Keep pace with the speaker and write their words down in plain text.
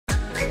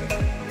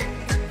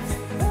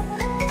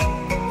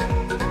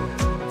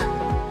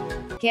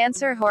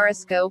Cancer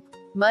Horoscope,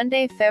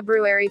 Monday,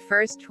 February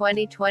 1st,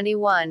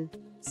 2021.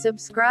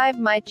 Subscribe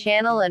my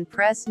channel and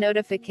press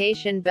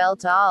notification bell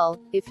to all,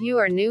 if you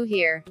are new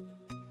here.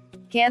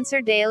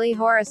 Cancer Daily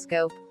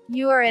Horoscope.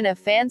 You are in a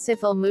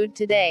fanciful mood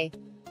today.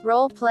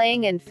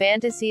 Role-playing and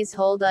fantasies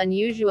hold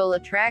unusual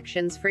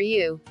attractions for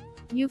you.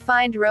 You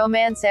find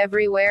romance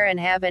everywhere and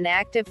have an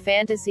active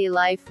fantasy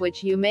life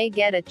which you may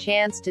get a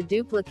chance to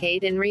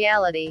duplicate in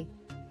reality.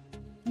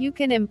 You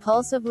can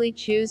impulsively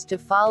choose to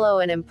follow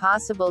an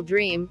impossible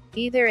dream,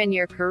 either in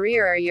your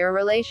career or your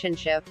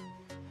relationship.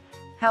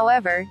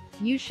 However,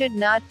 you should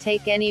not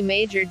take any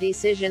major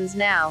decisions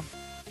now.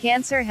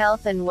 Cancer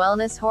Health and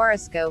Wellness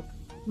Horoscope.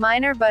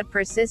 Minor but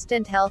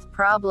persistent health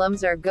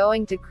problems are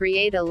going to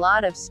create a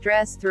lot of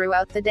stress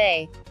throughout the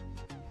day.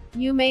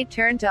 You may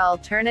turn to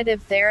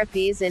alternative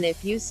therapies, and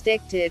if you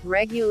stick to it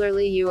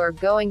regularly, you are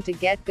going to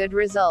get good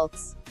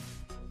results.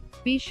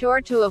 Be sure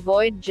to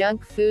avoid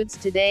junk foods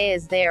today,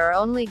 as they are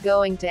only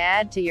going to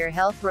add to your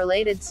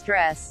health-related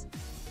stress.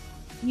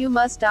 You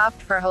must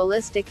opt for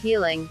holistic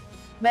healing.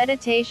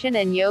 Meditation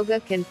and yoga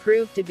can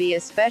prove to be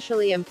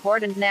especially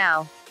important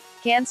now.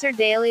 Cancer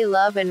Daily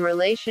Love and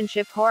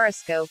Relationship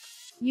Horoscope.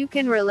 You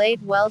can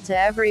relate well to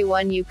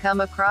everyone you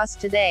come across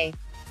today.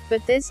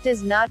 But this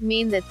does not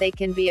mean that they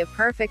can be a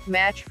perfect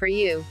match for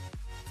you.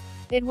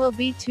 It will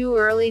be too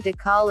early to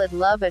call it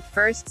love at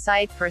first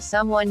sight for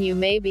someone you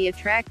may be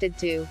attracted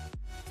to.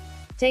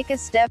 Take a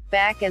step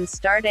back and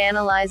start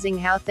analyzing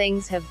how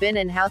things have been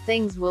and how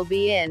things will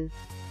be in.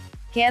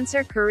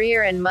 Cancer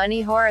Career and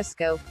Money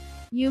Horoscope.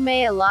 You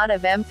may a lot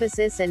of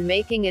emphasis in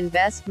making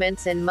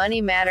investments and money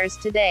matters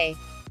today.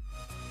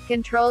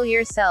 Control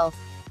yourself.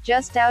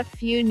 Just out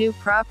few new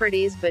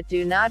properties, but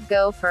do not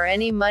go for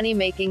any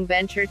money-making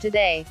venture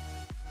today.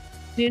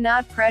 Do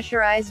not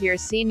pressurize your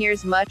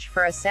seniors much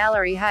for a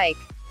salary hike.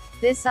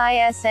 This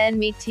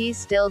isn't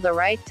still the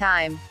right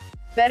time.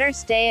 Better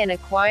stay and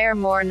acquire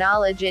more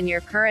knowledge in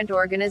your current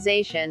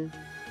organization.